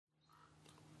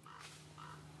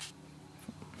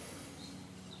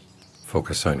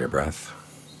Focus on your breath.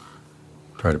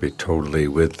 Try to be totally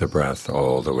with the breath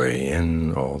all the way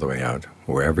in, all the way out,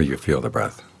 wherever you feel the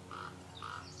breath.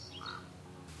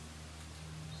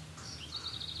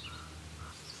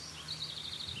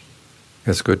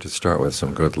 It's good to start with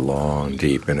some good, long,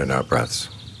 deep in and out breaths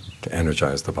to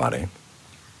energize the body,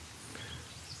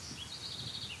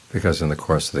 because in the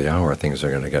course of the hour things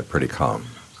are going to get pretty calm.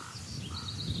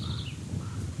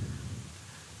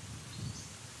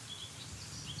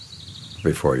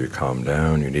 Before you calm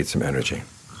down, you need some energy.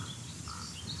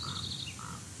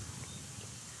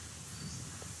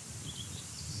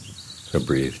 So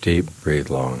breathe deep,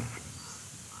 breathe long.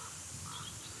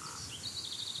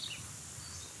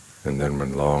 And then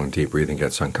when long, deep breathing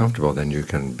gets uncomfortable, then you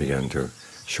can begin to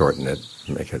shorten it,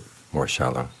 make it more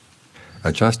shallow.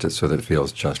 Adjust it so that it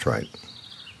feels just right.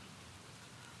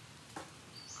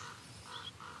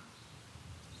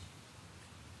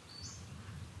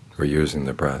 We're using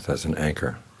the breath as an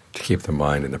anchor to keep the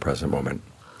mind in the present moment,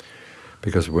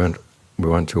 because we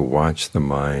want to watch the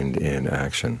mind in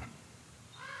action.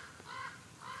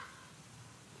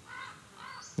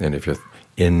 And if you're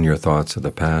in your thoughts of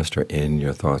the past or in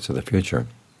your thoughts of the future,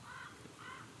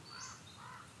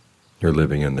 you're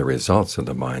living in the results of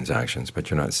the mind's actions, but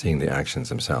you're not seeing the actions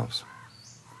themselves.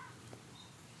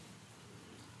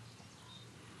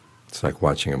 It's like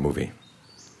watching a movie,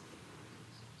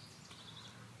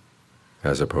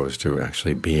 as opposed to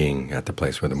actually being at the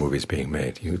place where the movie's being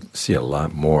made. You see a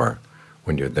lot more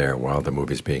when you're there while the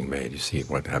movie's being made. You see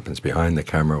what happens behind the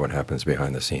camera, what happens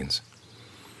behind the scenes.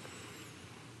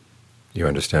 You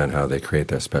understand how they create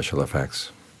their special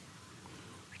effects.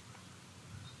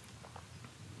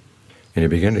 And you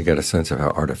begin to get a sense of how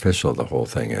artificial the whole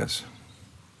thing is.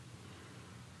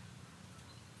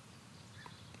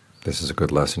 This is a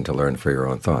good lesson to learn for your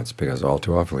own thoughts, because all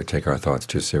too often we take our thoughts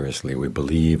too seriously. We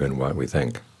believe in what we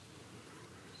think.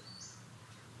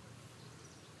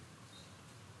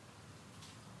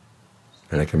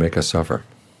 And it can make us suffer.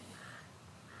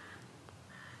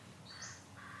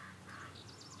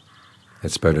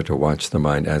 It's better to watch the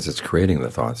mind as it's creating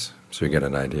the thoughts, so you get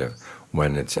an idea of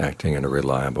when it's acting in a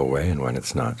reliable way and when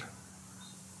it's not.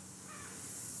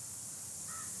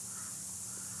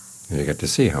 And you get to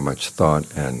see how much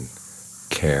thought and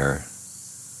care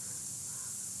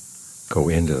go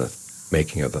into the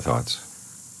making of the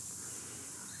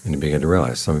thoughts. And you begin to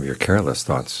realize some of your careless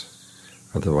thoughts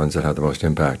are the ones that have the most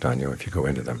impact on you if you go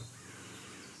into them.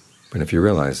 But if you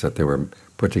realize that they were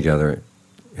put together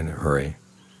in a hurry,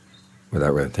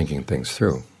 without really thinking things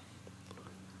through,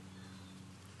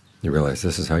 you realize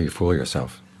this is how you fool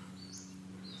yourself.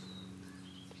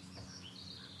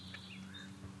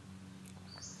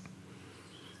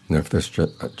 And if there's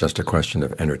just a question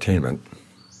of entertainment,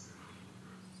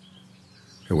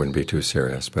 it wouldn't be too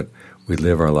serious. But we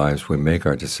live our lives, we make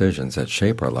our decisions that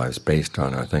shape our lives based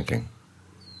on our thinking.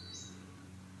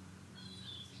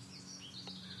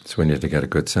 So we need to get a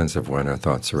good sense of when our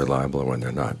thoughts are reliable and when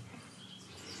they're not.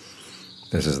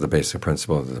 This is the basic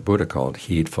principle that the Buddha called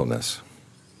heedfulness,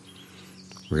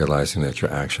 realizing that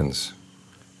your actions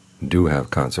do have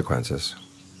consequences,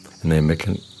 and they make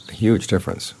a huge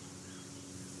difference.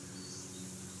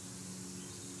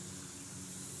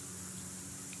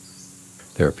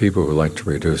 There are people who like to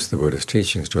reduce the Buddha's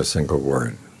teachings to a single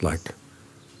word, like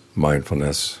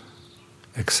mindfulness,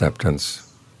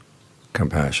 acceptance,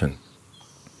 compassion.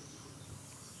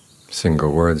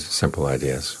 Single words, simple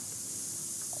ideas.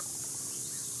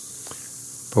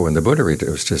 But when the Buddha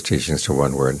reduced his teachings to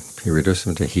one word, he reduced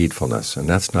them to heedfulness, and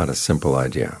that's not a simple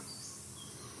idea.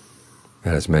 It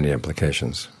has many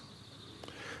implications.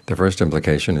 The first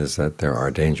implication is that there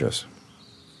are dangers,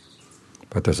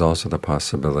 but there's also the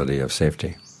possibility of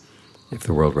safety. If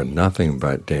the world were nothing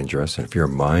but dangerous, and if your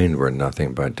mind were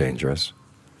nothing but dangerous,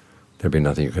 there'd be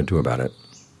nothing you could do about it.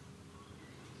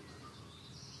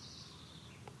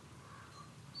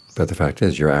 But the fact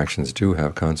is, your actions do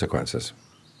have consequences,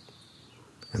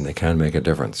 and they can make a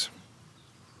difference.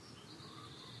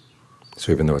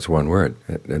 So even though it's one word,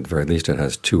 at the very least it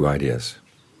has two ideas,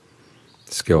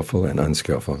 skillful and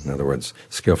unskillful. In other words,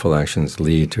 skillful actions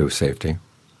lead to safety,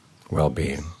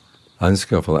 well-being.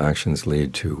 Unskillful actions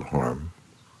lead to harm,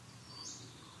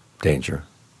 danger.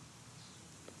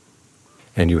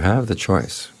 And you have the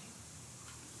choice.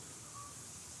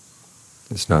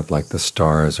 It's not like the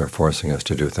stars are forcing us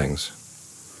to do things.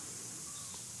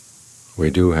 We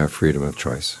do have freedom of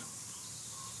choice.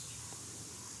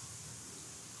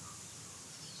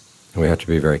 And we have to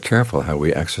be very careful how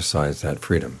we exercise that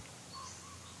freedom.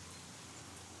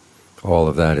 All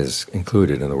of that is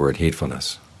included in the word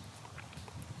heedfulness.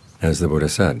 As the Buddha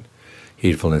said,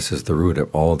 heedfulness is the root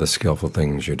of all the skillful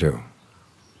things you do.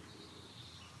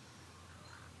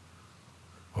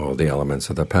 the elements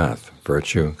of the path.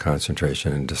 Virtue,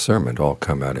 concentration, and discernment all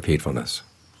come out of heedfulness.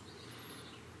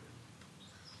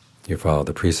 You follow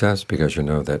the precepts because you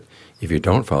know that if you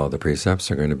don't follow the precepts,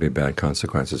 there are going to be bad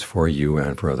consequences for you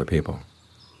and for other people.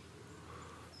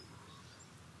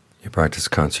 You practice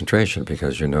concentration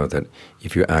because you know that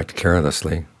if you act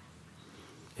carelessly,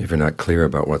 if you're not clear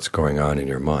about what's going on in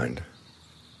your mind,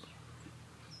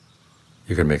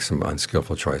 you can make some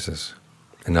unskillful choices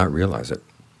and not realize it.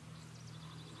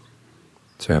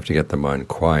 So you have to get the mind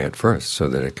quiet first so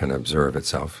that it can observe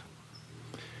itself.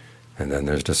 And then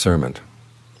there's discernment,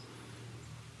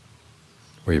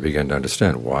 where you begin to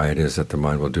understand why it is that the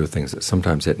mind will do things that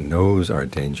sometimes it knows are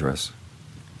dangerous,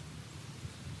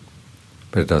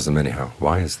 but it does them anyhow.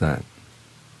 Why is that?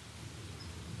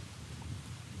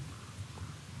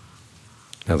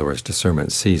 In other words,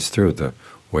 discernment sees through the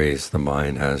ways the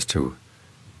mind has to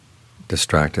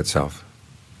distract itself,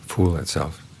 fool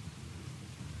itself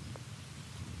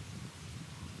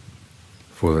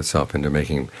into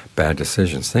making bad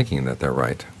decisions, thinking that they're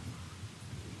right.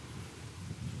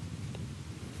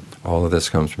 All of this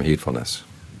comes from heedfulness.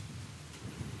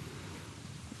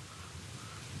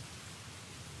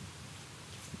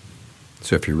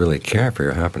 So if you really care for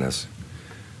your happiness,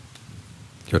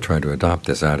 you'll try to adopt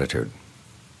this attitude,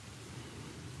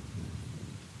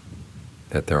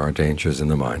 that there are dangers in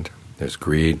the mind. There's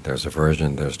greed, there's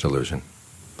aversion, there's delusion.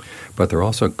 But there are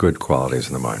also good qualities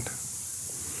in the mind.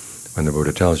 When the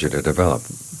Buddha tells you to develop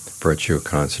virtue,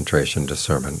 concentration,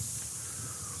 discernment,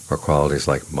 or qualities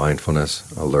like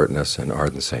mindfulness, alertness, and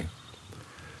ardency,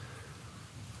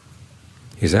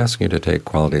 he's asking you to take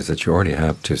qualities that you already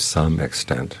have to some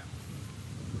extent,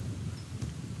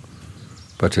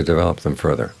 but to develop them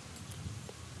further.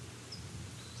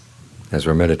 As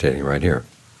we're meditating right here,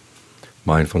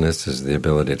 mindfulness is the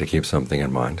ability to keep something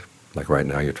in mind. Like right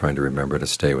now, you're trying to remember to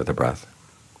stay with the breath.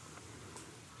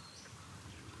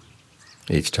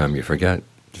 Each time you forget,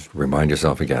 just remind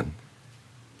yourself again.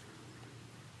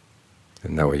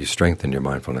 And that way you strengthen your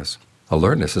mindfulness.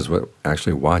 Alertness is what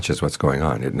actually watches what's going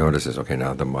on. It notices, okay,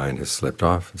 now the mind has slipped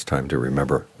off. It's time to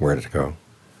remember where to go.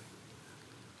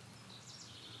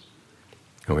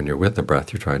 And when you're with the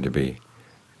breath, you're trying to be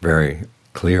very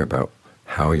clear about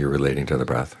how you're relating to the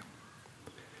breath.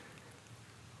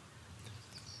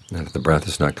 And if the breath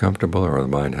is not comfortable or the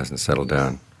mind hasn't settled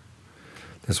down,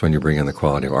 that's when you bring in the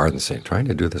quality of ardency, trying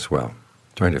to do this well,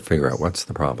 trying to figure out what's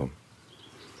the problem.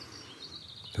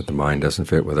 That the mind doesn't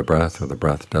fit with the breath, or the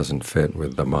breath doesn't fit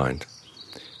with the mind.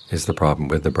 Is the problem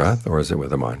with the breath, or is it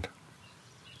with the mind?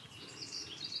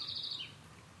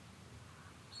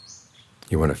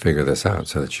 You want to figure this out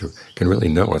so that you can really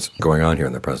know what's going on here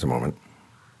in the present moment,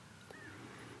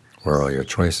 where all your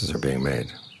choices are being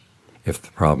made. If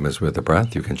the problem is with the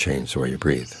breath, you can change the way you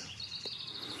breathe.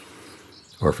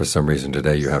 Or for some reason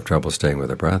today you have trouble staying with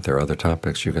the breath, there are other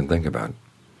topics you can think about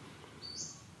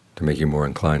to make you more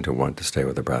inclined to want to stay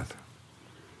with the breath.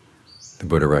 The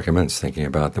Buddha recommends thinking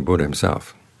about the Buddha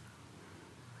himself,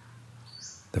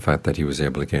 the fact that he was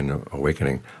able to gain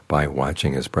awakening by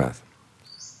watching his breath.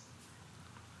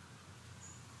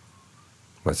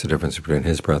 What's the difference between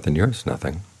his breath and yours?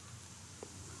 Nothing.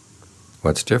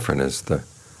 What's different is the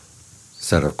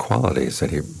set of qualities that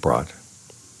he brought.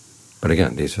 But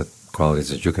again, these are qualities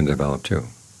that you can develop too.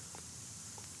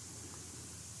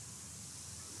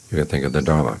 You can think of the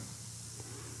Dhamma.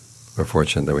 We're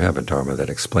fortunate that we have a Dhamma that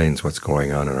explains what's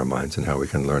going on in our minds and how we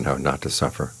can learn how not to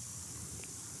suffer.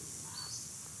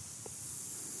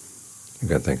 You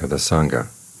can think of the Sangha,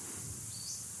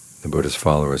 the Buddha's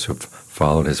followers who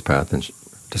followed his path and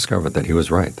discovered that he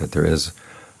was right, that there is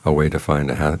a way to find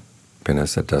a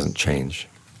happiness that doesn't change,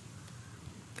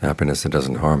 happiness that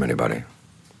doesn't harm anybody,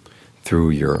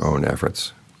 through your own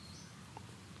efforts.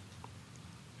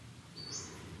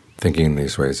 Thinking in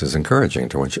these ways is encouraging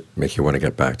to make you want to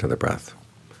get back to the breath.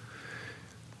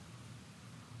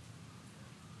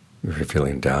 If you're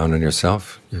feeling down on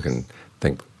yourself, you can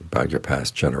think about your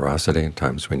past generosity,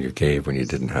 times when you gave when you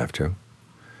didn't have to.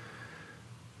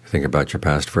 Think about your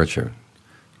past virtue,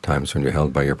 times when you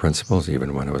held by your principles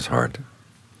even when it was hard.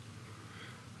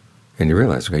 And you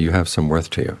realize, okay, you have some worth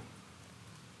to you.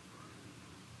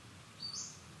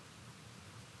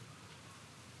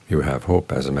 You have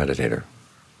hope as a meditator.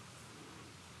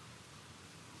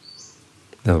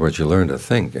 In other words, you learn to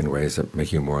think in ways that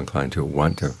make you more inclined to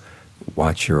want to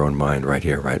watch your own mind right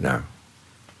here, right now,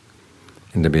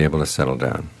 and to be able to settle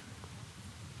down.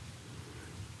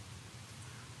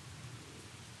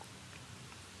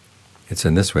 It's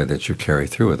in this way that you carry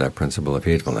through with that principle of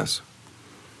heedfulness,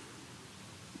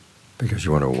 because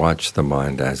you want to watch the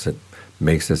mind as it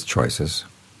makes its choices,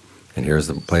 and here's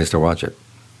the place to watch it.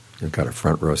 You've got a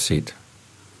front row seat.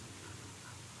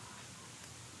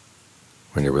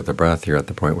 When you're with the breath, you're at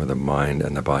the point where the mind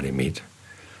and the body meet.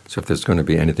 So if there's going to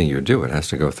be anything you do, it has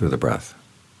to go through the breath.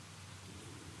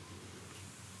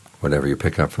 Whatever you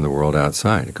pick up from the world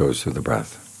outside, it goes through the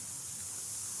breath.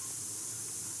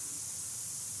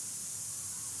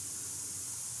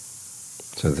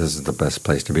 So this is the best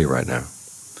place to be right now,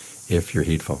 if you're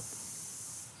heedful.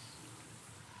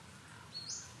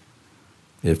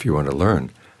 If you want to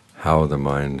learn how the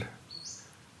mind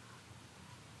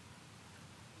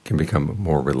can become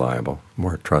more reliable,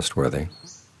 more trustworthy,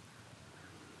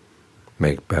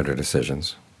 make better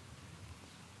decisions,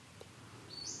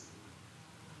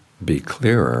 be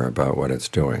clearer about what it's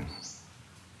doing.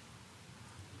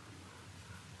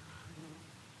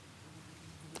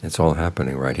 It's all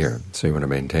happening right here. So you want to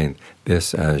maintain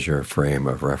this as your frame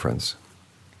of reference.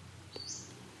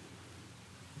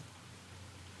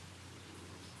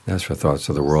 As for thoughts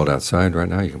of the world outside right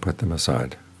now, you can put them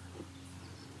aside.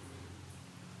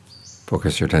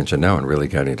 Focus your attention now on really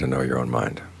getting to know your own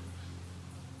mind.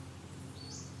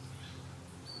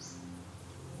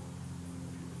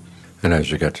 And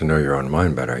as you get to know your own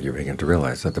mind better, you begin to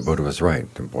realize that the Buddha was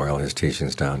right to boil his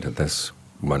teachings down to this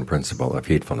one principle of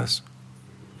heedfulness.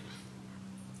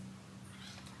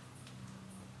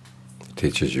 It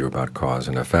teaches you about cause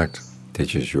and effect,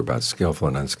 teaches you about skillful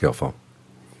and unskillful.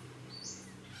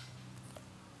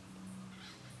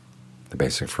 The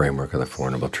basic framework of the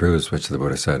Four Noble Truths, which the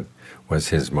Buddha said was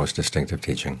his most distinctive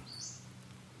teaching.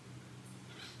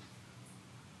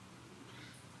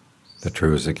 The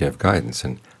truths that give guidance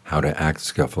in how to act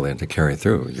skillfully and to carry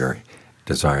through your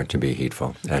desire to be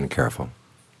heedful and careful.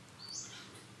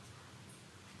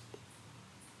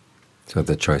 So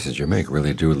the choices you make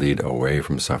really do lead away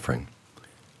from suffering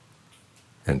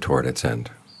and toward its end.